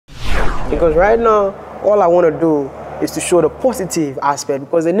Because right now, all I want to do is to show the positive aspect,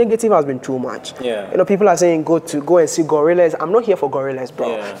 because the negative has been too much. Yeah. You know, people are saying go and see gorillas. I'm not here for gorillas,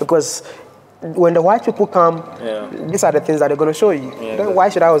 bro. Yeah. Because when the white people come, these are the things that they're going to show you. Yeah, Then why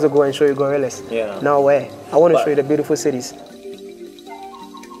should I also go and show you gorillas? Yeah. No way. I want to show you the beautiful cities.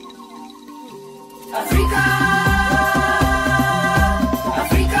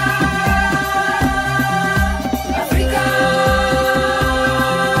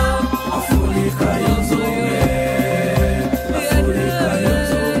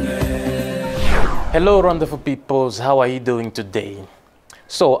 Hello wonderful peoples, how are you doing today?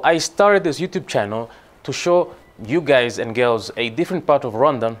 So I started this YouTube channel to show you guys and girls a different part of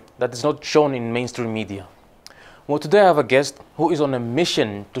Rwanda that is not shown in mainstream media. Well, today I have a guest who is on a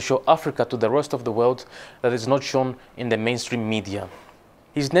mission to show Africa to the rest of the world that is not shown in the mainstream media.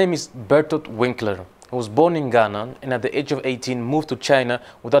 His name is Bertolt Winkler. He was born in Ghana and at the age of 18 moved to China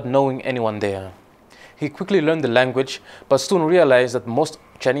without knowing anyone there. He quickly learned the language, but soon realized that most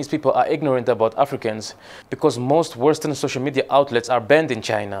Chinese people are ignorant about Africans because most Western social media outlets are banned in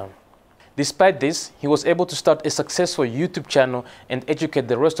China. Despite this, he was able to start a successful YouTube channel and educate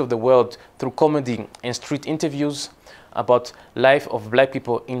the rest of the world through comedy and street interviews about life of black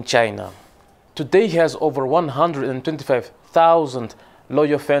people in China. Today he has over 125,000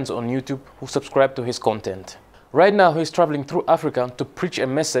 loyal fans on YouTube who subscribe to his content. Right now, he's traveling through Africa to preach a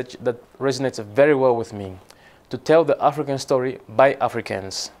message that resonates very well with me, to tell the African story by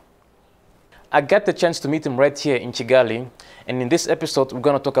Africans. I got the chance to meet him right here in Kigali, and in this episode, we're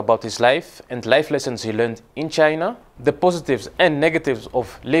going to talk about his life and life lessons he learned in China, the positives and negatives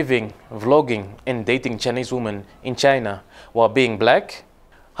of living, vlogging, and dating Chinese women in China while being black,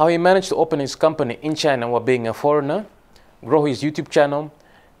 how he managed to open his company in China while being a foreigner, grow his YouTube channel,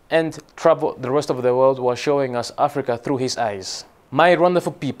 and travel the rest of the world while showing us Africa through his eyes. My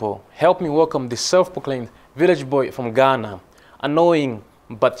wonderful people, help me welcome this self-proclaimed village boy from Ghana, annoying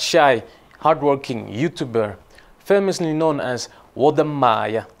but shy, hardworking YouTuber, famously known as Wode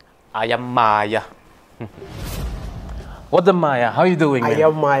Maya. I am Maya. Wode Maya, how are you doing, man? I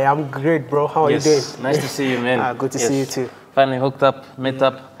am Maya. I'm great, bro. How are you doing? Nice to see you, man. Good to see you too. Finally hooked up, met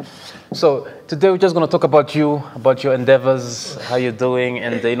up. So today we're just going to talk about you, about your endeavors, how you're doing,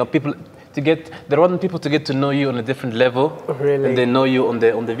 and the Rwandan people to get to know you on a different level. Really? And they know you on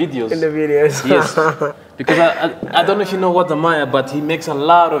the videos. In the videos. Yes. Because I don't know if you know Wode Maya, but he makes a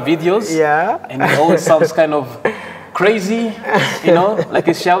lot of videos. Yeah. And he always sounds kind of crazy, you know, like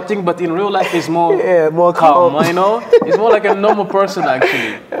he's shouting, but in real life he's more, more calm. You know. He's more like a normal person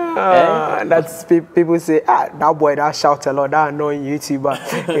actually. That's people say, that boy that shouts a lot, that annoying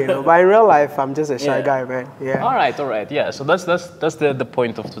YouTuber, you know. But in real life, I'm just a shy guy, man. Yeah. All right. Yeah. So that's the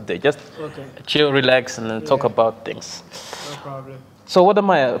point of today. Just chill, relax, and then talk about things. No problem. So Wode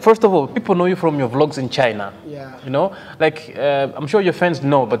Maya, first of all, people know you from your vlogs in China. Yeah. You know, like I'm sure your fans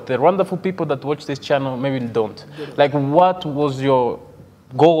know, but the wonderful people that watch this channel maybe don't. Like, what was your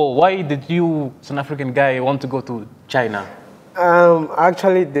goal? Why did you, as an African guy, want to go to China? I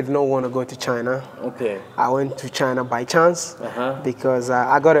actually did not want to go to China. Okay. I went to China by chance because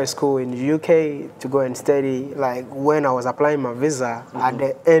I got a school in the UK to go and study. Like when I was applying my visa, at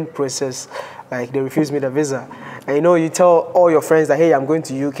the end process, like they refused me the visa. And you know, you tell all your friends that, hey, I'm going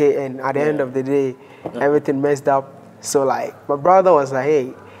to UK, and at the end of the day, everything messed up. So like my brother was like,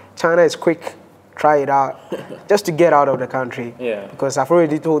 hey, China is quick. Try it out, just to get out of the country. Yeah. Because I've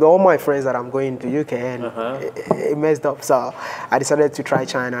already told all my friends that I'm going to UK, and it messed up. So I decided to try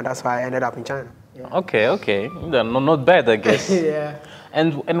China. That's why I ended up in China. Yeah. Okay. Not bad, I guess. Yeah.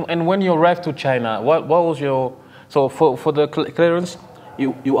 And when you arrived to China, what was your for the clearance?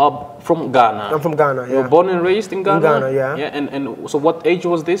 You are from Ghana. I'm from Ghana, yeah. You were born and raised in Ghana? In Ghana, yeah. Yeah, and so what age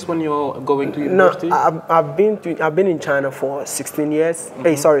was this when you were going to university? No, I've been in China for 16 years.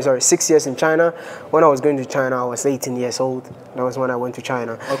 Hey, sorry, 6 years in China. When I was going to China, I was 18 years old. That was when I went to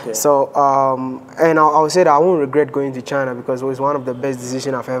China. Okay. So, and I'll say that I won't regret going to China because it was one of the best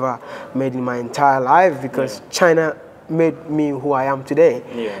decisions I've ever made in my entire life, because China made me who I am today.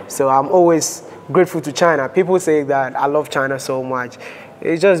 Yeah. So I'm always grateful to China. People say that I love China so much.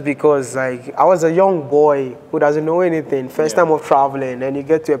 It's just because like I was a young boy who doesn't know anything, first time of traveling, and you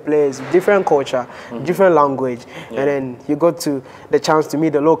get to a place, different culture, different language, and then you got to the chance to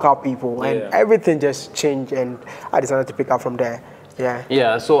meet the local people, and everything just changed, and I decided to pick up from there.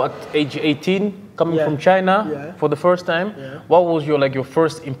 Yeah. So at age 18, coming from China for the first time, what was your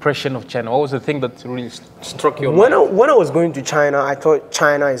first impression of China? What was the thing that really struck your mind? When I was going to China, I thought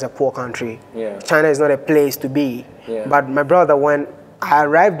China is a poor country. Yeah. China is not a place to be. Yeah. But my brother, when I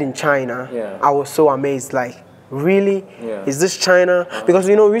arrived in China, I was so amazed. Like, really? Yeah. Is this China? Because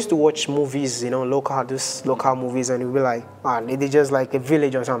we used to watch movies, local movies, and we'd be like, they just like a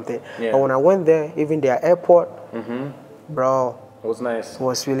village or something. Yeah. But when I went there, even their airport, bro, It was nice. it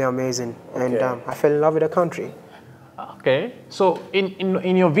was really amazing, Okay. and I fell in love with the country. Okay, so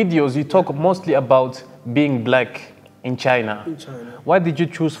in your videos, you talk mostly about being black in China. In China. Why did you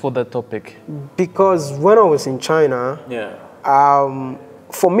choose for that topic? Because when I was in China,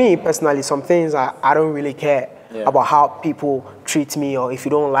 for me personally, some things I don't really care about how people treat me, or if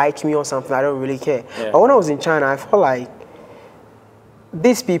you don't like me or something, I don't really care. Yeah. But when I was in China, I felt like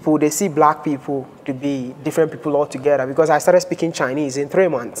these people, they see black people to be different people altogether, because I started speaking Chinese in 3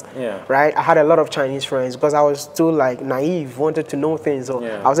 months, right? I had a lot of Chinese friends because I was still like naive, wanted to know things, so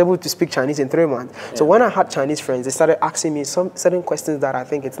I was able to speak Chinese in 3 months. So when I had Chinese friends, they started asking me some certain questions that I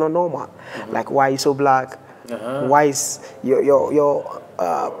think it's not normal, like why are you so black? Why is your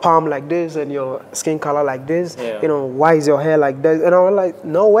palm like this and your skin color like this? Why is your hair like this? And I was like,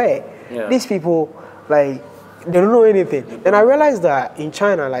 no way. These people, like, they don't know anything. Then I realized that in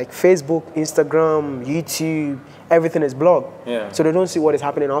China, like Facebook, Instagram, YouTube, everything is blogged. So they don't see what is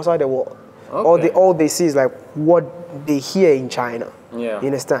happening outside the world. All they see is like what they hear in China. You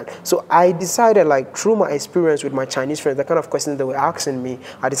understand? So I decided, like, through my experience with my Chinese friends, the kind of questions they were asking me,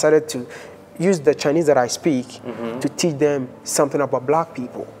 I decided to use the Chinese that I speak to teach them something about black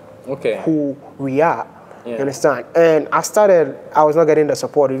people, who we are. You understand? And I was not getting the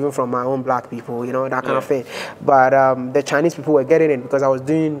support even from my own black people, that kind of thing. But the Chinese people were getting it because I was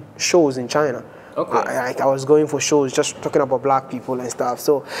doing shows in China. I was going for shows just talking about black people and stuff.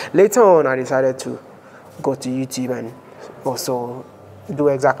 So later on, I decided to go to YouTube and also do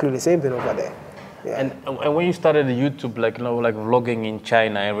exactly the same thing over there. And when you started the YouTube, like vlogging in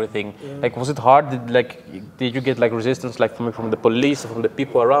China, everything, like, was it hard? Did you get like resistance, like from the police, from the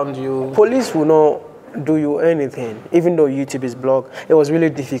people around you? Police will not do you anything, even though YouTube is blog. It was really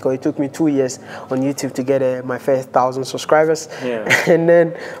difficult. It took me 2 years on YouTube to get my first 1,000 subscribers. And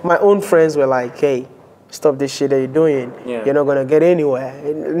then my own friends were like, hey, stop this shit that you're doing. You're not gonna get anywhere.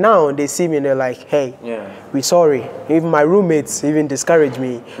 And now they see me and they're like, hey, we're sorry. Even my roommates even discouraged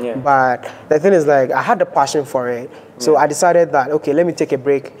me. But the thing is, like, I had the passion for it. So I decided that, okay, let me take a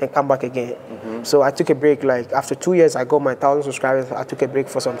break and come back again. So I took a break, like after 2 years, I got my 1,000 subscribers. I took a break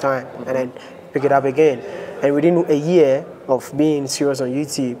for some time and then pick it up again. And within a year of being serious on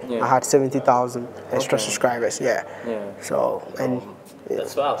YouTube, I had 70,000 extra subscribers. So, and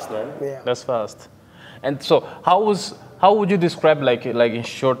that's fast, man. That's fast. And so, how would you describe, like in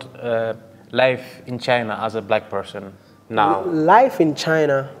short, life in China as a black person now? Life in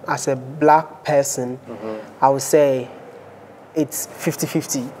China as a black person, I would say it's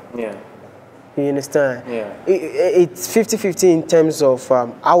 50-50. You understand? It's 50-50 in terms of,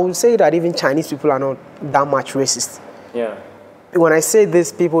 I would say that even Chinese people are not that much racist. When I say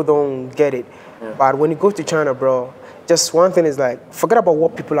this, people don't get it. But when you go to China, bro, just one thing is like, forget about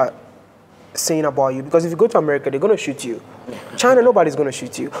what people are saying about you, because if you go to America, they're gonna shoot you. China, nobody's gonna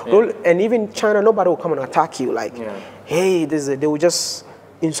shoot you. And even China, nobody will come and attack you. Like, hey, they will just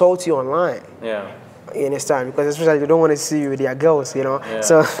insult you online. You understand? Because especially they don't want to see you with their girls,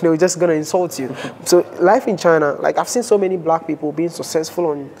 So they were just gonna insult you. So life in China, like, I've seen so many black people being successful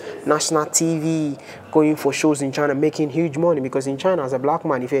on national TV, going for shows in China, making huge money. Because in China, as a black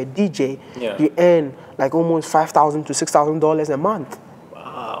man, if you're a DJ, you earn like almost $5,000 to $6,000 a month.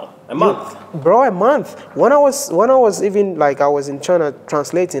 A month? Bro, a month. When I was even, like, I was in China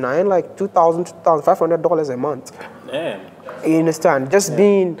translating, I earned like $2,000 to $2,500 a month. Damn. You understand? Just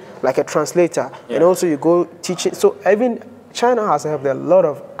being like a translator. And also you go teaching. So even China has helped a lot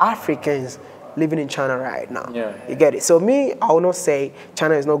of Africans living in China right now. You get it? So me, I will not say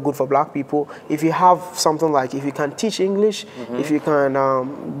China is not good for black people. If you have something like, if you can teach English, if you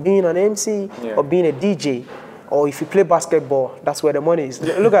can being an MC or being a DJ, or if you play basketball, that's where the money is.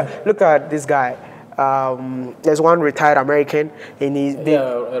 Look at this guy. There's one retired American, and they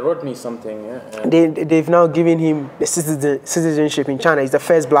wrote me something. They've now given him the citizenship in China. He's the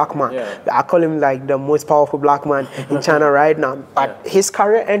first black man. I call him like the most powerful black man in China right now. But his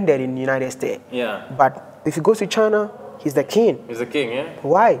career ended in the United States. But if you go to China, he's the king. He's the king, yeah.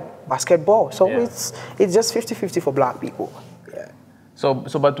 Why? Basketball. So it's just 50-50 for black people. So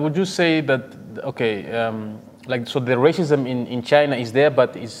but would you say that, okay, like, so the racism in China is there,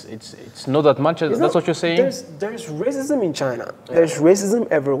 but it's not that much. That's what you're saying? There's racism in China. There's racism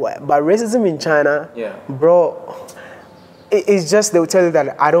everywhere. But racism in China, bro, it's just, they'll tell you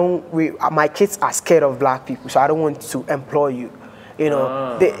that my kids are scared of black people, so I don't want to employ you.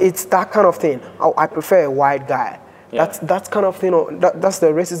 It's that kind of thing. I prefer a white guy. Yeah. That's kind of, you know, that's the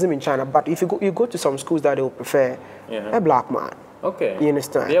racism in China. But if you go to some schools that they will prefer a black man. Okay. You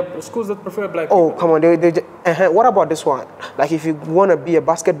understand? There are schools that prefer black Oh, people. come on. What about this one? Like if you want to be a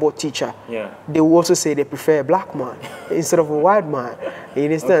basketball teacher, they will also say they prefer a black man instead of a white man. You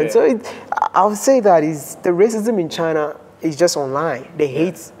understand? Okay. So I would say that is the racism in China is just online. They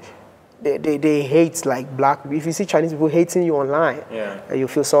hate. They hate like black people. If you see Chinese people hating you online, you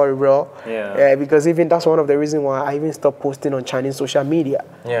feel sorry, bro. Because even that's one of the reasons why I even stopped posting on Chinese social media.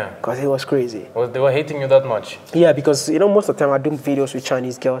 Because it was crazy. Well, they were hating you that much? Yeah, because you know most of the time I do videos with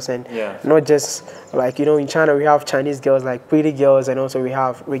Chinese girls and not just like, you know, in China we have Chinese girls like pretty girls and also we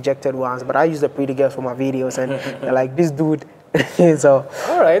have rejected ones. But I use the pretty girls for my videos and they're like, this dude. So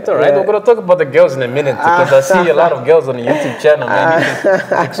all right. We're gonna talk about the girls in a minute because I see a lot of girls on the YouTube channel. Man, you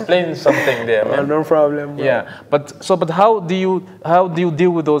can explain something there, man. No problem. Bro. Yeah, but how do you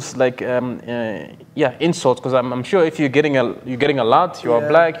deal with those like insults? Because I'm sure if you're getting a lot, you are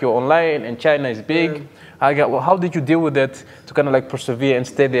black, you're online, and China is big. How did you deal with that to kind of like persevere and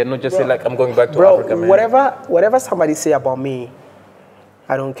stay there, not just say like I'm going back to Africa, man? Whatever somebody say about me,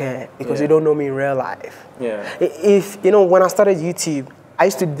 I don't care because they don't know me in real life. If you know, when I started YouTube, I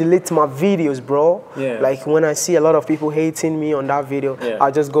used to delete my videos, bro. Like when I see a lot of people hating me on that video,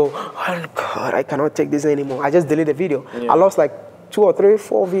 I just go, oh God, I cannot take this anymore. I just delete the video. I lost like 2 or 3,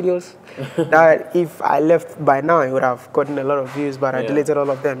 4 videos that if I left by now, I would have gotten a lot of views, but I deleted all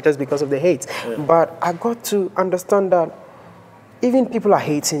of them just because of the hate. But I got to understand that even people are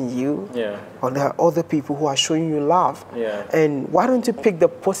hating you, or there are other people who are showing you love. And why don't you pick the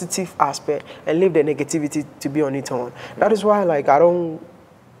positive aspect and leave the negativity to be on its own? That is why, like, I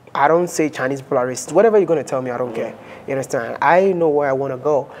don't say Chinese people are racist. Whatever you're gonna tell me, I don't care. You understand? I know where I wanna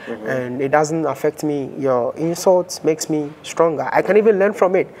go, and it doesn't affect me. Your insults makes me stronger. I can even learn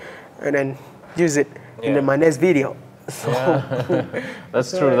from it, and then use it in my next video. So.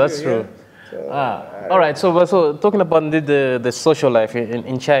 That's true. That's true. All right. So talking about the social life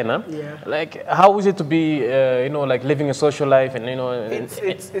in China, like how is it to be, you know, like living a social life and you know?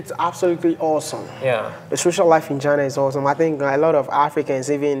 It's absolutely awesome. The social life in China is awesome. I think a lot of Africans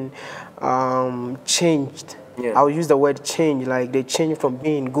even changed. I'll use the word change. Like they changed from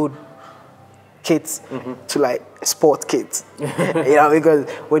being good kids to like sport kids. You know, because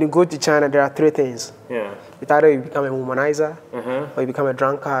when you go to China, there are 3 things. It's either you become a womanizer, or you become a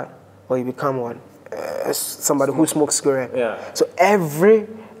drunkard, or you become what? Somebody who smokes cigarette. So every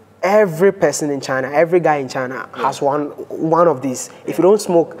person in China, every guy in China has one of these. If you don't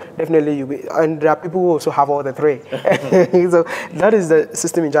smoke, definitely you be. And there are people who also have all the 3. So that is the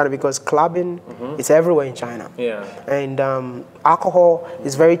system in China because clubbing is everywhere in China. And alcohol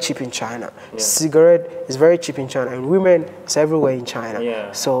is very cheap in China. Cigarette is very cheap in China. And women is everywhere in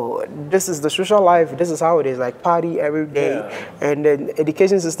China. So this is the social life. This is how it is. Like party every day. And the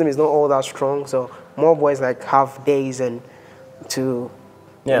education system is not all that strong. So more boys like have days and to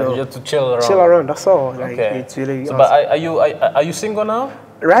just to chill around. Chill around, that's all. Like, it's really awesome. But are you single now?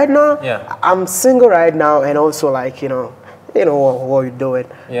 Right now? I'm single right now, and also like, you know what you're doing.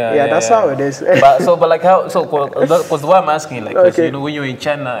 That's how it is. but like how? So, because why I'm asking, like, cause, you know, when you're in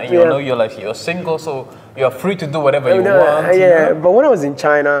China, and you know, you're single, so you're free to do whatever you want. You know? But when I was in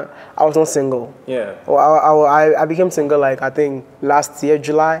China, I was not single. Well, I became single like I think last year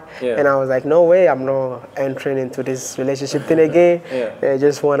July, and I was like, no way, I'm not entering into this relationship thing again. I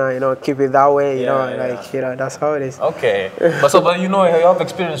just wanna keep it that way. That's how it is. Okay, but you know, you have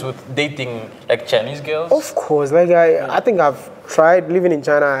experience with dating like Chinese girls. Of course, like I think I've tried living in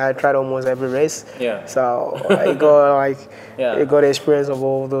China. I tried almost every race. So I got I got the experience of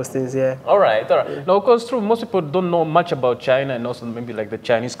all those things. All right. No, of course, true. Most people don't know much about China and also maybe like the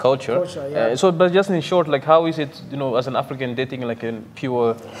Chinese culture. But just in short, like how is it, you know, as an African dating like a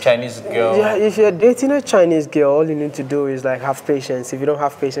pure Chinese girl? If you're dating a Chinese girl, all you need to do is like have patience. If you don't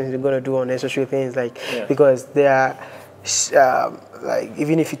have patience, you're gonna do unnecessary things because they are. Like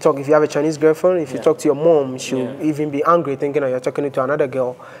even if you have a Chinese girlfriend, if you talk to your mom, she'll even be angry thinking that you're talking to another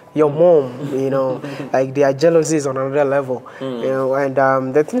girl. Your mom, like their jealousy is on another level. And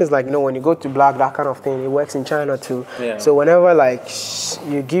the thing is like, when you go to black, that kind of thing, it works in China too. So whenever like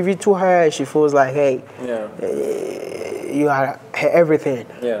you give it to her, she feels like, hey, you are her everything.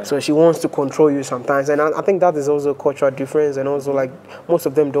 So she wants to control you sometimes. And I think that is also a cultural difference, and also like most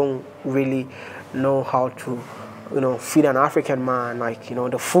of them don't really know how to feed an African man, like,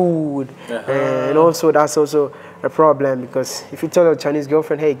 the food. And also that's also a problem because if you tell your Chinese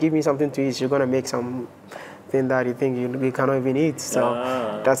girlfriend, hey, give me something to eat, you're going to make something that you think you cannot even eat.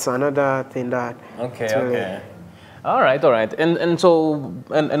 So that's another thing that... Okay. All right, all right. And so,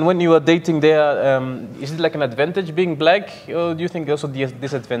 and when you are dating there, is it like an advantage being black, or do you think also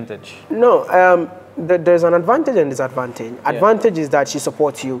disadvantage? No, there's an advantage and disadvantage. Advantage is that she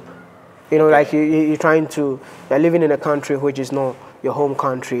supports you. You know, like you're living in a country which is not your home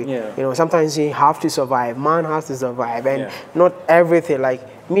country. Yeah. You know, sometimes you have to survive. Man has to survive, and not everything.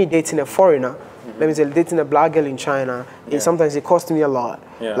 Like me dating a foreigner, let me say, dating a black girl in China, sometimes it costs me a lot.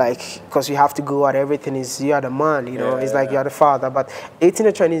 Yeah. Like, because you have to go out, everything is, you are the man, you know, it's like you are the father. But dating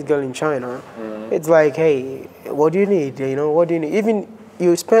a Chinese girl in China, it's like, hey, what do you need? You know, what do you need? Even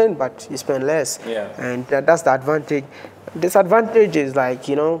you spend, but you spend less. Yeah. And that's the advantage. Disadvantage is like,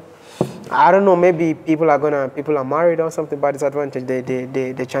 you know, I don't know, maybe people are married or something, but disadvantage,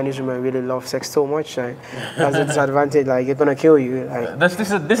 the Chinese women really love sex so much. Like, that's a disadvantage, like, you're gonna kill you. Like, That's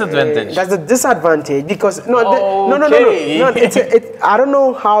a disadvantage. that's a disadvantage because, no, Okay. I don't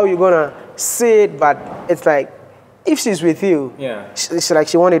know how you're gonna say it, but it's like, if she's with you, it's like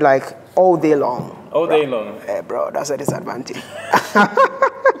she wanted like all day long. All day long. Hey, bro, that's a disadvantage.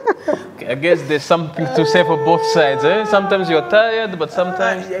 Okay, I guess there's something to say for both sides. Eh? Sometimes you're tired, but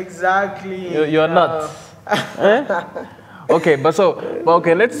sometimes you're not. Eh? Okay, but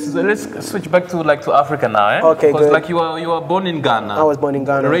let's switch back to Africa now. Eh? Okay, because good. like you were born in Ghana. I was born in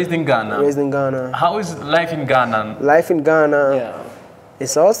Ghana. Raised in Ghana. Raised in Ghana. How is life in Ghana? Life in Ghana,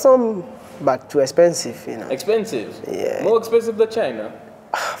 it's awesome, but too expensive, you know. Expensive. Yeah. More expensive than China.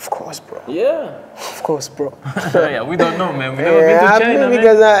 Of course, bro. Yeah. Of course, bro. Yeah, we don't know, man. We never been to China, man.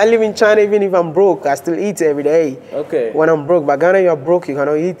 Because I live in China. Even if I'm broke, I still eat every day. Okay. When I'm broke, but Ghana, you're broke, you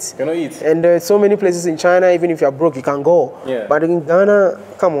cannot eat. Cannot eat. And there's so many places in China. Even if you're broke, you can go. Yeah. But in Ghana,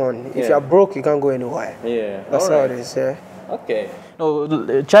 come on. If you're broke, you can't go anywhere. Yeah. That's how it is. Yeah. Okay.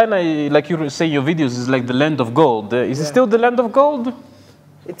 No, China, like you say, in your videos is like the land of gold. Is it still the land of gold?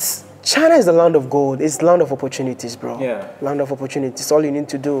 China is the land of gold. It's the land of opportunities, bro. Yeah. Land of opportunities. All you need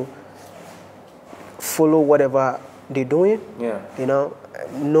to do, follow whatever they're doing. Yeah. You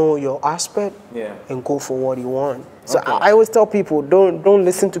know your aspect. Yeah. And go for what you want. So I always tell people, don't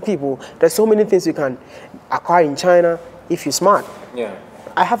listen to people. There's so many things you can acquire in China if you're smart. Yeah.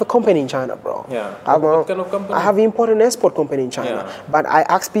 I have a company in China, bro. Yeah. What kind of company? I have an import and export company in China. Yeah. But I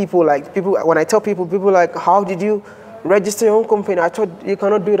ask people, when I tell people like, how did you register your own company? I thought you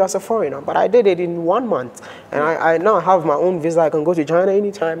cannot do it as a foreigner, but I did it in 1 month. And I now have my own visa. I can go to China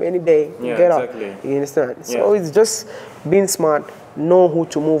anytime, any day, get out. You understand? Yeah. So it's just being smart, know who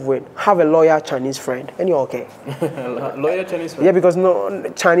to move with, have a loyal Chinese friend, and you're okay. Loyal Chinese friend? Yeah, because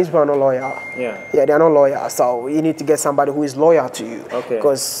Chinese people are not loyal. Yeah. Yeah, they're not loyal. So you need to get somebody who is loyal to you. Okay.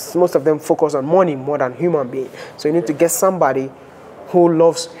 Because most of them focus on money more than human being. So you need to get somebody who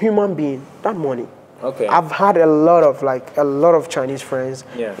loves human being than money. Okay. I've had a lot of Chinese friends,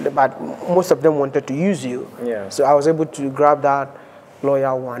 but most of them wanted to use you. Yeah. So I was able to grab that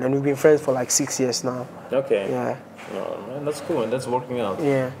loyal one, and we've been friends for like 6 years now. Okay. Yeah. Oh, man, that's cool, and that's working out.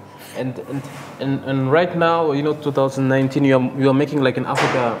 Yeah. And right now, 2019, you are making like an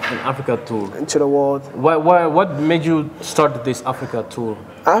Africa tour to the world. What made you start this Africa tour?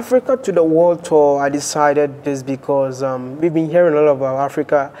 Africa to the world tour, I decided this because we've been hearing a lot about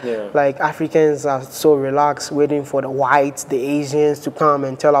Africa. Yeah. Like Africans are so relaxed, waiting for the whites, the Asians to come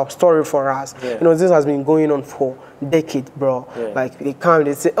and tell our story for us. Yeah. This has been going on for decades, bro. Yeah. Like they come,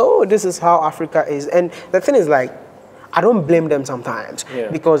 they say, oh, this is how Africa is. And the thing is, like, I don't blame them sometimes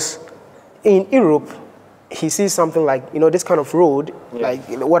because in Europe, he sees something like, this kind of road, like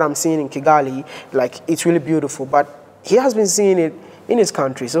what I'm seeing in Kigali, like it's really beautiful, but he has been seeing it in his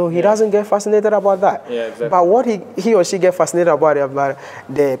country, so he doesn't get fascinated about that. Yeah, exactly. But what he or she get fascinated about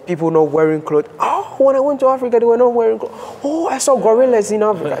the people not wearing clothes. Oh, when I went to Africa, they were not wearing clothes. Oh, I saw gorillas in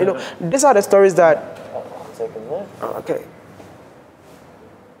Africa. These are the stories that... Okay.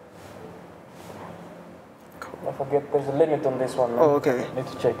 I forget, there's a limit on this one. Man. Oh, okay. Need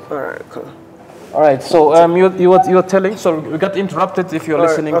to check. All right, cool. All right, so you were telling, so we got interrupted if you're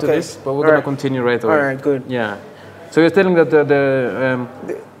listening to this, but we're going to continue right away. All right, good. Yeah. So you're telling that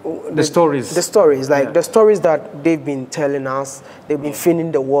the stories. The stories, like the stories that they've been telling us, they've been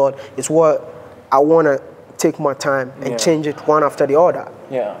feeding the world, is what I want to take my time and change it one after the other.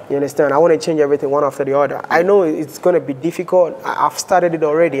 Yeah. You understand? I want to change everything one after the other. I know it's going to be difficult. I've started it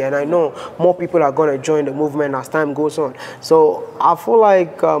already, and I know more people are going to join the movement as time goes on. So I feel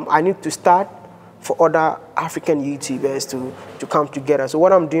like I need to start for other African YouTubers to come together. So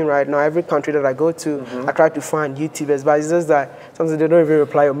what I'm doing right now, every country that I go to, I try to find YouTubers, but it's just that sometimes they don't even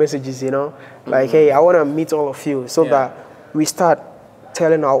reply your messages, Like, hey, I want to meet all of you so that we start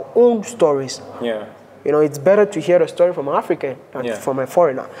telling our own stories. Yeah. you know, it's better to hear a story from an African than from a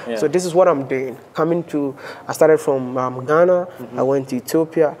foreigner. So this is what I'm doing. I started from Ghana, I went to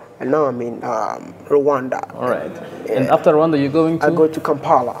Ethiopia, and now I'm in Rwanda. All right. And after Rwanda, you're going to? I go to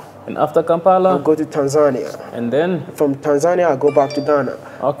Kampala. And after Kampala? I go to Tanzania. And then? From Tanzania, I go back to Ghana.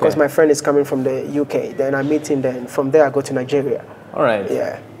 Okay. Because my friend is coming from the UK. Then I meet him, then from there I go to Nigeria. All right.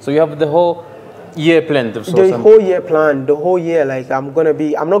 Yeah. So you have the whole year planned? The whole year planned. The whole year, like I'm gonna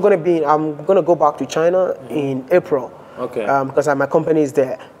go back to China in April. Okay. Because my company is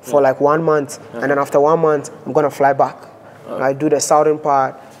there for like 1 month, and then after 1 month, I'm gonna fly back. I do the southern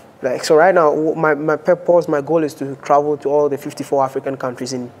part. Like, so right now, my purpose, my goal is to travel to all the 54 African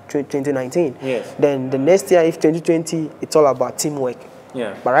countries in 2019. Yes. Then the next year, if 2020, it's all about teamwork.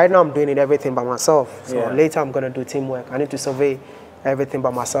 Yeah. But right now, I'm doing everything by myself. So later, I'm going to do teamwork. I need to survey everything by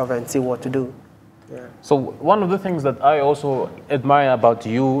myself and see what to do. Yeah. So one of the things that I also admire about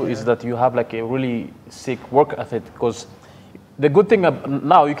you is that you have like a really sick work ethic, because the good thing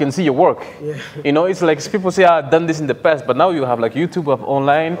now you can see your work. Yeah. You know, it's like people say I've done this in the past, but now you have like YouTube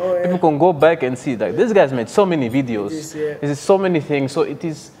online. People can go back and see like this guy's made so many videos. This is so many things. So it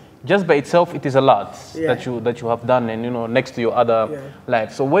is just by itself, it is a lot that you have done, and you know, next to your other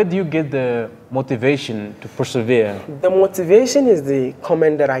life. So where do you get the motivation to persevere? The motivation is the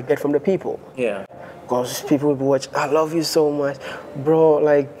comment that I get from the people. Yeah. Because people will watch, I love you so much, bro.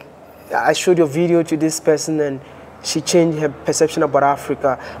 Like, I showed your video to this person and she changed her perception about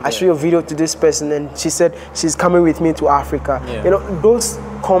Africa. I showed your video to this person and she said she's coming with me to Africa. You know, those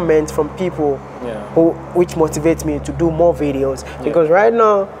comments from people which motivate me to do more videos. Because right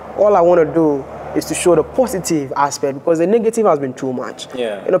now, all I want to do is to show the positive aspect, because the negative has been too much.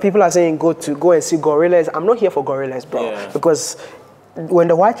 You know, people are saying go and see gorillas. I'm not here for gorillas, bro. Because when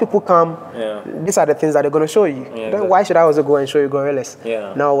the white people come, these are the things that they're going to show you. Then why should I also go and show you gorillas?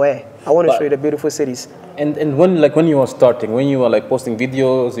 No way. I want to show you the beautiful cities. And when you were starting, when you were like posting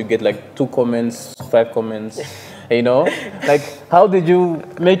videos, you get like 2 comments, 5 comments, you know? Like, how did you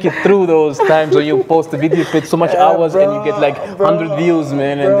make it through those times when you post a video, you put so much hours and you get like 100 views,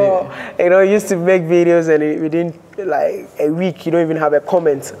 man? You know, I used to make videos and within like a week, you don't even have a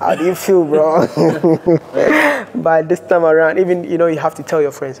comment. How do you feel, bro? But this time around, even, you know, you have to tell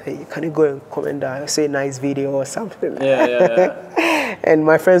your friends, hey, can you go and comment that, say nice video or something? And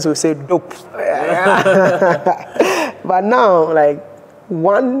my friends will say, dope. But now, like,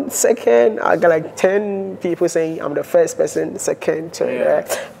 1 second, I got like 10 people saying I'm the first person, second, third.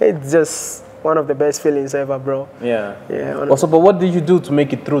 It's just one of the best feelings ever, bro. Also, but what did you do to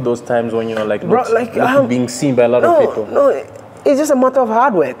make it through those times when you're like, not being seen by a lot of people? No, it's just a matter of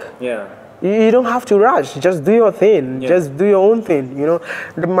hard work. You don't have to rush. Just do your thing. Just do your own thing. You know,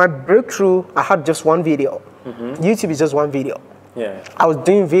 my breakthrough, I had just 1 video. YouTube is just 1 video. I was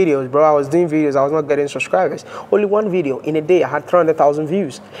doing videos, bro. I was not getting subscribers. Only 1 video in a day. I had 300,000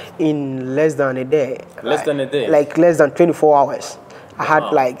 views in less than a day. Less than a day? Like less than 24 hours. I had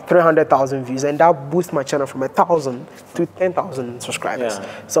like 300,000 views, and that boosted my channel from 1,000 to 10,000 subscribers.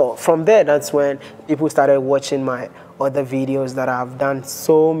 So from there, that's when people started watching my other videos that I've done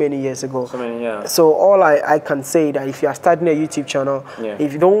so many years ago. So all I can say that if you are starting a YouTube channel,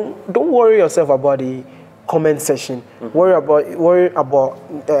 if you don't worry yourself about the comment section, worry about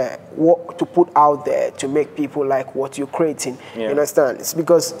what to put out there to make people like what you're creating. You understand? It's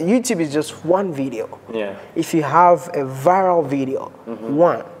because YouTube is just 1 video. If you have a viral video,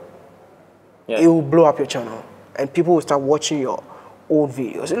 it will blow up your channel and people will start watching your old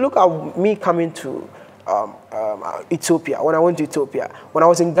videos. Look at me coming to Ethiopia. When I went to Ethiopia, when I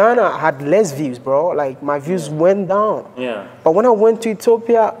was in Ghana, I had less views, bro. Like my views went down. But when I went to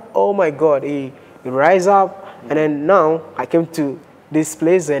Ethiopia, oh my God, it rise up, and then now I came to this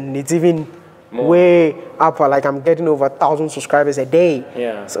place and it's even way up. Like I'm getting over 1,000 subscribers a day.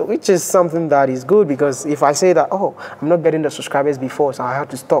 So which is something that is good, because if I say that, oh, I'm not getting the subscribers before, so I have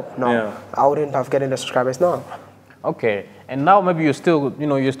to stop now, I wouldn't have getting the subscribers now. Okay, and now maybe you're still,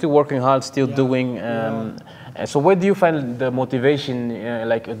 you're still working hard, still doing. So where do you find the motivation,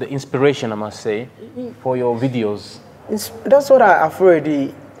 like the inspiration, I must say, for your videos? That's what I've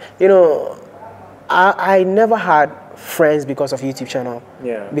already, I never had friends because of YouTube channel.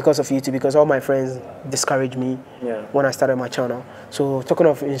 Because all my friends discouraged me when I started my channel. So talking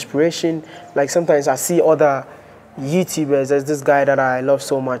of inspiration, like sometimes I see other YouTubers. There's this guy that I love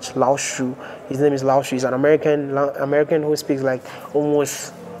so much, Lao Shu. His name is Lao Shu. He's an American who speaks like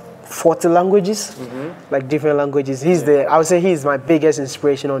almost 40 languages, like different languages. I would say he's my biggest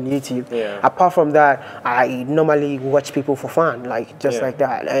inspiration on YouTube. Apart from that, I normally watch people for fun, like just like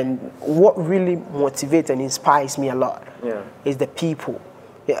that. And what really motivates and inspires me a lot is the people.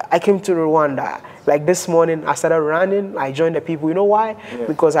 I came to Rwanda Like this morning, I started running. I joined the people. You know why? Yeah.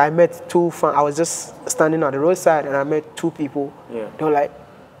 Because I met two fans. I was just standing on the roadside and I met two people. Yeah. They were like,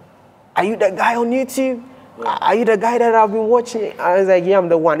 "Are you the guy on YouTube? Yeah. Are you the guy that I've been watching?" I was like, "Yeah, I'm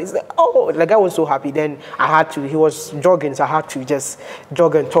the one." He's like, "Oh," the guy was so happy. Then I had to, he was jogging, so I had to just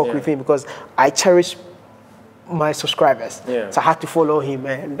jog and talk with him because I cherish my subscribers. Yeah. So I had to follow him,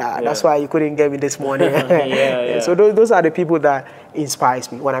 and that's why you couldn't get me this morning. So those are the people that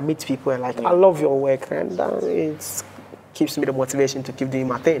inspires me. When I meet people and like, I love your work, and it keeps me the motivation to keep doing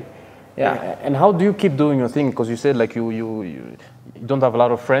my thing. Yeah. And how do you keep doing your thing? Because you said like you don't have a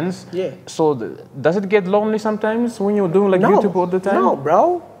lot of friends. Yeah. So does it get lonely sometimes when you're doing like YouTube all the time? No,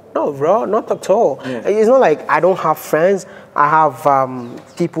 bro. No, bro, not at all. Yeah. It's not like I don't have friends. I have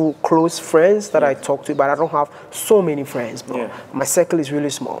people, close friends that I talk to, but I don't have so many friends, bro. Yeah. My circle is really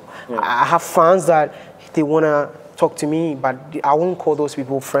small. Yeah. I have fans that they want to talk to me, but I won't call those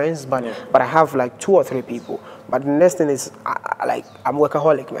people friends, but I have like 2 or 3 people. But the next thing is, I'm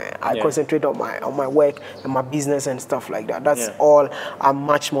workaholic, man. I concentrate on my work and my business and stuff like that. That's all I'm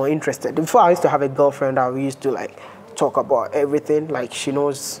much more interested. Before, I used to have a girlfriend that we used to like talk about everything, like she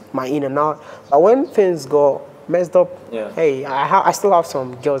knows my in and out. But when things go messed up, hey, I still have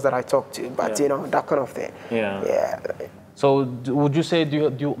some girls that I talk to, but you know, that kind of thing. Yeah. So would you say,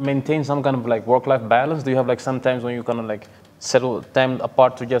 do you maintain some kind of like work-life balance? Do you have like sometimes when you kind of like settle time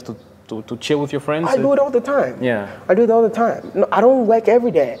apart to just to chill with your friends? I do it all the time. Yeah. I do it all the time. No, I don't work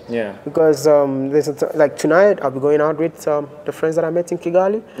every day. Yeah. Because like tonight, I'll be going out with the friends that I met in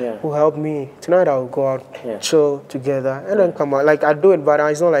Kigali who helped me. Tonight, I'll go out, chill together, and then come out. Like, I do it, but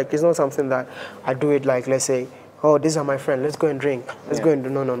it's not something that I do it like, let's say, oh, these are my friends, let's go and drink. Let's go and do,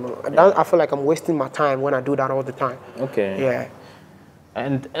 no. I feel like I'm wasting my time when I do that all the time. Okay. Yeah.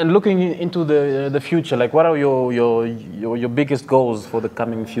 And looking into the future, like what are your biggest goals for the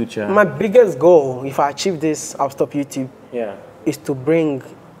coming future? My biggest goal, if I achieve this, I'll stop YouTube. Yeah. Is to bring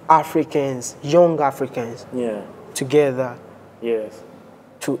Africans, young Africans, together. Yes.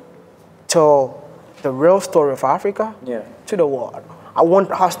 To tell the real story of Africa to the world. I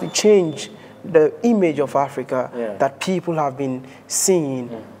want us to change the image of Africa that people have been seeing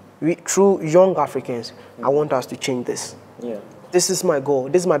through young Africans. I want us to change this. Yeah. This is my goal.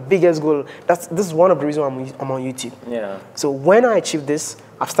 This is my biggest goal. This is one of the reasons I'm on YouTube. Yeah. So when I achieve this,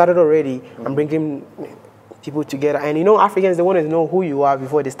 I've started already. I'm bringing people together. And you know, Africans, they want to know who you are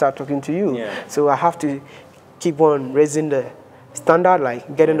before they start talking to you. Yeah. So I have to keep on raising the standard,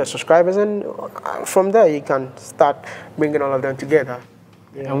 like getting the subscribers. And from there, you can start bringing all of them together.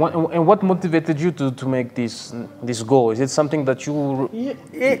 Yeah. And what motivated you to make this goal? Is it something that you...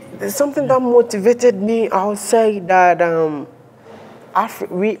 It's something that motivated me. I would say that...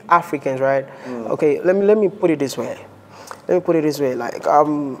 we Africans, right? Okay, let me put it this way. Like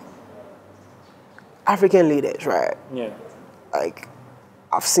African leaders, right? Yeah. Like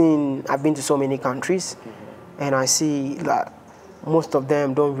I've been to so many countries, and I see that most of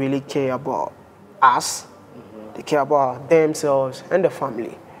them don't really care about us. They care about themselves and the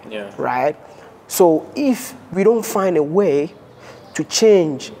family. Yeah. Right? So if we don't find a way to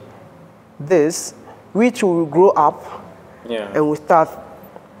change this, we too will grow up. Yeah. And we start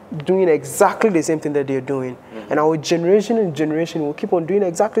doing exactly the same thing that they're doing. And our generation and generation will keep on doing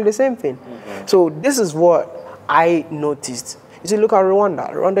exactly the same thing. So this is what I noticed. You see, look at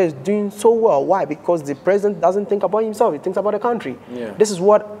Rwanda. Rwanda is doing so well. Why? Because the president doesn't think about himself. He thinks about the country. Yeah. This is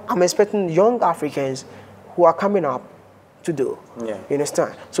what I'm expecting young Africans who are coming up to do. Yeah. You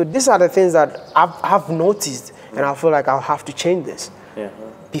understand? So these are the things that I've noticed, and I feel like I'll have to change this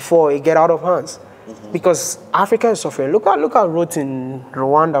before it get out of hands. Because Africa is suffering. Look at roads in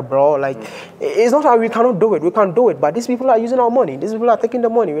Rwanda, bro. Like, it's not that we cannot do it. We can't do it. But these people are using our money. These people are taking the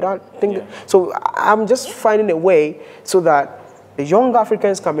money without thinking. So I'm just finding a way so that the young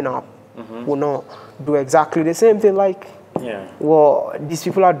Africans coming up will not do exactly the same thing like well, these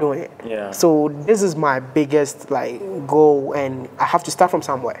people are doing it. Yeah. So this is my biggest goal, and I have to start from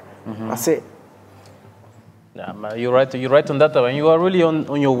somewhere. That's it. Yeah, you're right on that, and you are really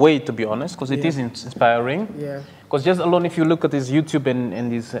on your way, to be honest, because it is inspiring. Yeah. Because just alone, if you look at this YouTube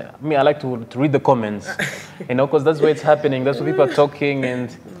and this, I like to read the comments, you know, because that's where it's happening. That's where people are talking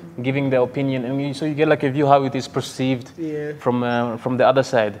and giving their opinion, and so you get like a view how it is perceived from the other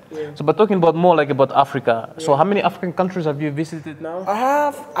side. Yeah. So, but talking about more like about Africa. So, how many African countries have you visited now? I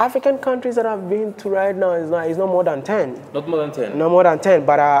have African countries that I've been to right now. It's not more than 10. Not more than 10. Not more than 10.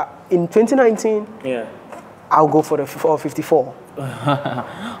 But in 2019. Yeah. I'll go for the 54.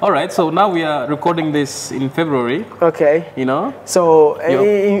 All right, so now we are recording this in February. Okay. You know? So,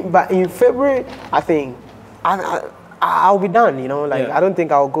 but in February, I think, I'll be done, you know, like I don't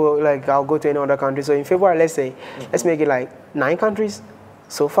think I'll go to any other country. So in February, let's say, let's make it like 9 countries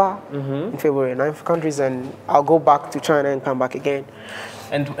so far. In February, 9 countries, and I'll go back to China and come back again.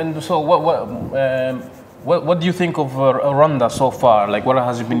 And so what do you think of Rwanda so far? Like, what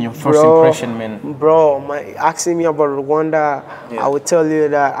has been your first impression, man? Bro, asking me about Rwanda, I would tell you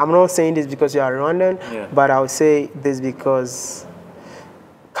that I'm not saying this because you are Rwandan, but I would say this because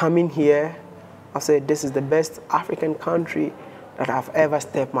coming here, I'll say this is the best African country that I've ever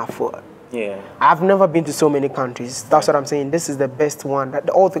stepped my foot. I've never been to so many countries. That's what I'm saying. This is the best one.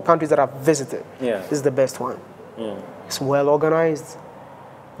 All the countries that I've visited, this is the best one. It's well organized.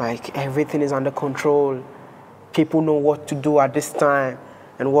 Like, everything is under control. People know what to do at this time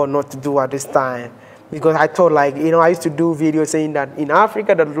and what not to do at this time. Because I thought, like, you know, I used to do videos saying that in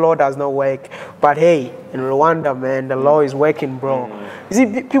Africa, the law does not work. But hey, in Rwanda, man, the law is working, bro. You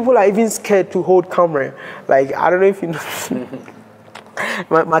see, people are even scared to hold camera. Like, I don't know if you know.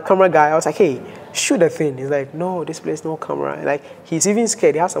 my camera guy, I was like, hey, shoot the thing. He's like, no, this place, no camera. Like, he's even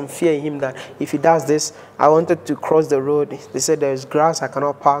scared. He has some fear in him that if he does this, I wanted to cross the road. They said there's grass, I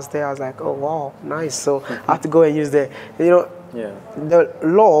cannot pass there. I was like, oh, wow, nice. So I have to go and use the, you know, the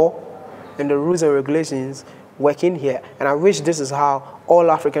law and the rules and regulations work in here. And I wish this is how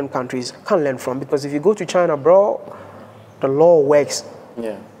all African countries can learn from. Because if you go to China, bro, the law works.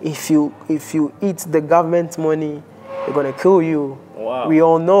 If you eat the government money, they're gonna kill you. We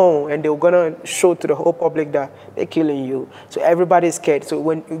all know, and they're gonna show to the whole public that they're killing you. So everybody's scared. So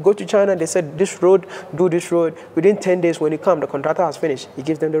when you go to China, they said this road, do this road. Within 10 days, when you come, the contractor has finished. He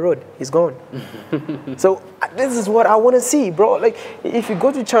gives them the road. He's gone. So this is what I want to see, bro. Like, if you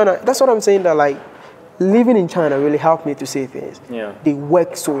go to China, that's what I'm saying. That like living in China really helped me to see things. They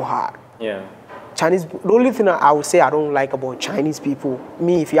work so hard. Chinese. The only thing I would say I don't like about Chinese people,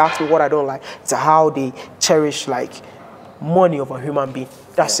 me, if you ask me what I don't like, it's how they cherish like money of a human being.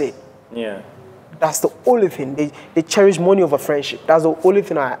 That's it. That's the only thing. They cherish money over friendship. That's the only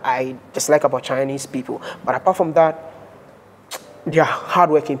thing I dislike about Chinese people. But apart from that, they are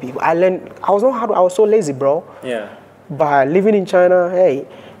hardworking people. I was not hard. I was so lazy, bro. But living in China, hey,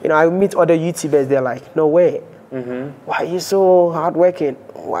 you know, I meet other YouTubers. They're like, no way. Why are you so hardworking?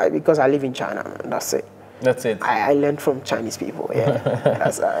 Why? Because I live in China, man. That's it. That's it. I learned from Chinese people.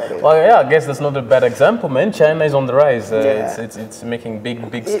 That's well, yeah, I guess that's not a bad example, man. China is on the rise. It's making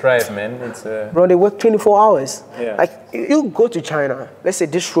big strides, man. It's bro, they work 24 hours. Like, you go to China. Let's say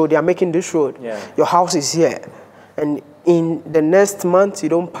this road, they are making this road. Your house is here, and in the next month you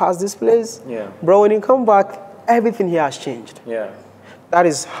don't pass this place. Bro, when you come back, everything here has changed. That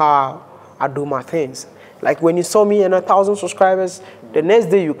is how I do my things. Like, when you saw me and 1,000 subscribers, the next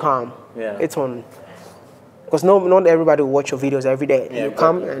day you come, it's on. Because not everybody will watch your videos every day. You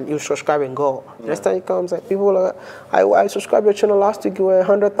come and you subscribe and go. Next time you come, like, people are, I subscribed your channel last week, you were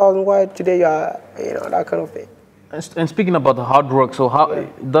 100,000 wide, today you are, you know, that kind of thing. And speaking about the hard work, so how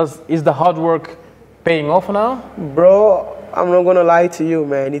is the hard work paying off now? Bro, I'm not gonna lie to you,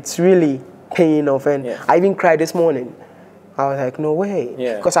 man. It's really paying off, and I even cried this morning. I was like, no way.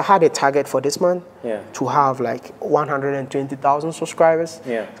 Because I had a target for this month to have like 120,000 subscribers.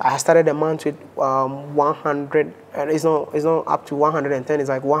 I started the month with 100, and it's not up to 110, it's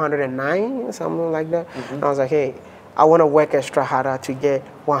like 109, something like that. And I was like, hey, I want to work extra harder to get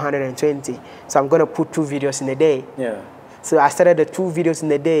 120. So I'm going to put 2 videos in a day. So I started the 2 videos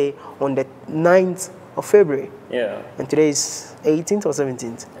in a day on the 9th of February. And today is 18th or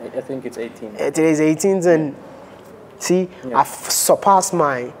 17th? I think it's 18th. Today is 18th, and see, I've surpassed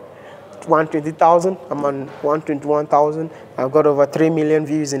my 120,000. I'm on 121,000. I've got over 3 million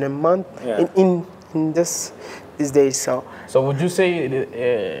views in a month in these days. So would you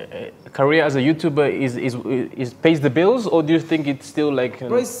say career as a YouTuber is pays the bills, or do you think it's still like?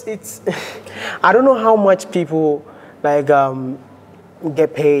 It's I don't know how much people like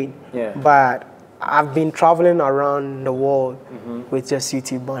get paid, but I've been traveling around the world with just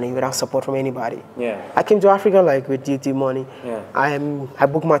YouTube money, without support from anybody. I came to Africa like with YouTube money. I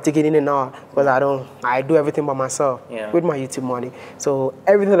book my ticket in and out because I do everything by myself with my YouTube money. So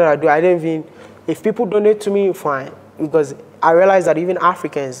everything that I do, I don't even, if people donate to me, fine. Because I realize that even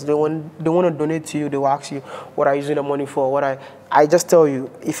Africans, they want to donate to you, they will ask you what are you using the money for. I just tell you,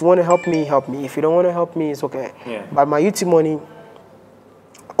 if you want to help me, help me. If you don't want to help me, it's okay. But my YouTube money,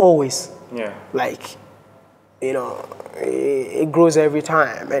 always. Like, you know, it grows every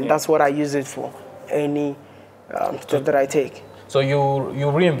time, and that's what I use it for, any step that I take. So you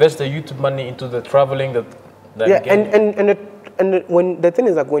reinvest the YouTube money into the traveling that and when the thing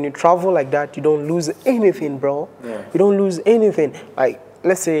is, like, when you travel like that, you don't lose anything, bro. You don't lose anything. Like,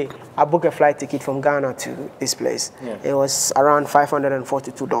 let's say I book a flight ticket from Ghana to this place. Yeah. It was around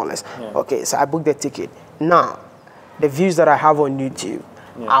 $542. Yeah. Okay, so I booked the ticket. Now, the views that I have on YouTube,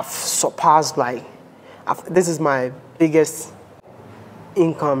 I've surpassed like, this is my biggest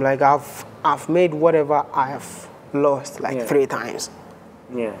income. Like I've made whatever I have lost like 3 times.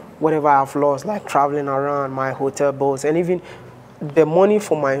 Yeah. Whatever I've lost, like traveling around, my hotel bills, and even the money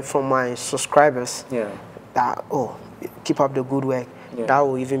from my subscribers. Yeah. That keep up the good work. Yeah. That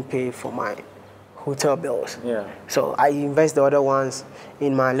will even pay for my hotel bills. Yeah. So I invest the other ones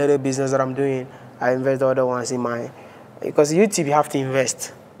in my little business that I'm doing. I invest the other ones in my, because YouTube you have to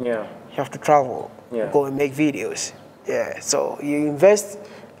invest. Yeah. You have to travel. Yeah. Go and make videos. Yeah. So you invest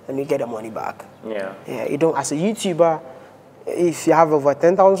and you get the money back. Yeah. Yeah. You don't, as a YouTuber, if you have over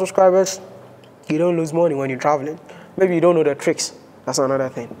 10,000 subscribers, you don't lose money when you're traveling. Maybe you don't know the tricks. That's another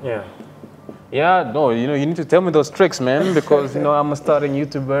thing. Yeah. Yeah, no, you know, you need to tell me those tricks, man, because, you know, I'm a starting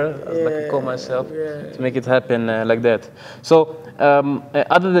YouTuber, as I call myself, to make it happen like that. So,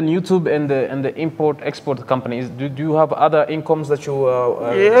 other than YouTube and the import-export companies, do you have other incomes that you...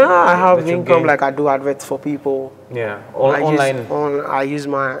 yeah, I have income, like I do adverts for people. Yeah, online. I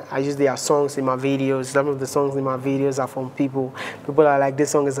use their songs in my videos. Some of the songs in my videos are from people. People are like, this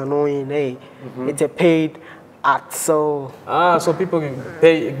song is annoying, hey, it's a paid... so people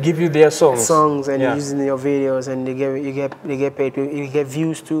give you their songs and you use in your videos, and they get paid. You get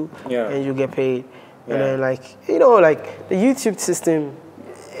views too, and you get paid. And then like, you know, like the YouTube system,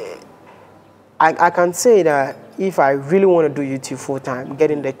 I can say that if I really want to do YouTube full time,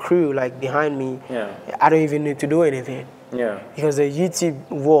 getting the crew like behind me, I don't even need to do anything. Yeah. Because the YouTube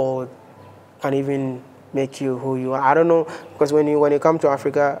world can even make you who you are. I don't know, because when you come to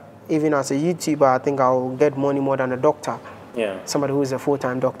Africa, even as a YouTuber, I think I'll get money more than a doctor. Yeah. Somebody who is a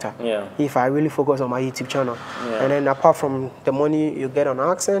full-time doctor. Yeah. If I really focus on my YouTube channel. Yeah. And then apart from the money you get on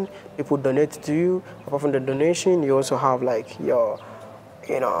Accent, people donate to you. Apart from the donation, you also have like your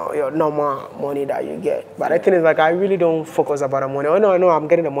normal money that you get. But the thing is, like, I really don't focus about the money. I know I'm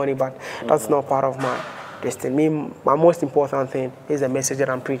getting the money, but that's not part of my destiny. My most important thing is the message that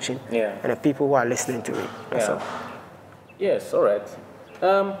I'm preaching. Yeah. And the people who are listening to it. That's all. Yes, all right.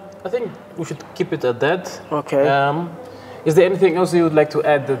 I think we should keep it at that. Okay. Is there anything else you would like to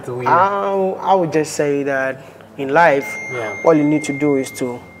add that we... I would just say that in life, all you need to do is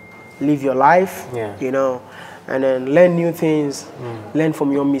to live your life, you know, and then learn new things, learn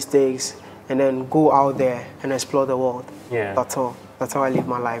from your mistakes, and then go out there and explore the world. Yeah. That's all. That's how I live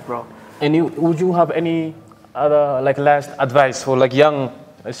my life, bro. And would you have any other, like, last advice for, like, young,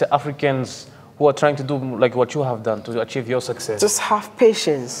 let's say, Africans who are trying to do like what you have done to achieve your success? Just have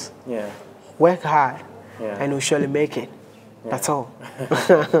patience. Yeah. Work hard, and you'll surely make it. That's all.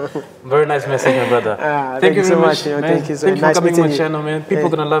 Very nice message, my brother. Thank you so much. Thank you so much. Thank you for coming to my channel, man. People are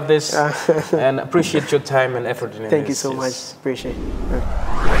gonna love this and appreciate your time and effort in it. Thank you so much. Appreciate it.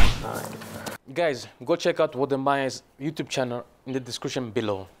 Guys, go check out Wode Maya's YouTube channel in the description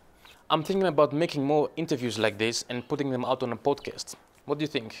below. I'm thinking about making more interviews like this and putting them out on a podcast. What do you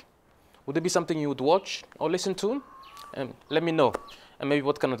think? Would it be something you would watch or listen to? Let me know. And maybe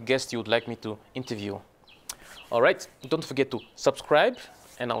what kind of guest you would like me to interview. All right, don't forget to subscribe,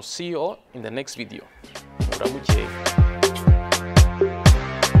 and I'll see you all in the next video.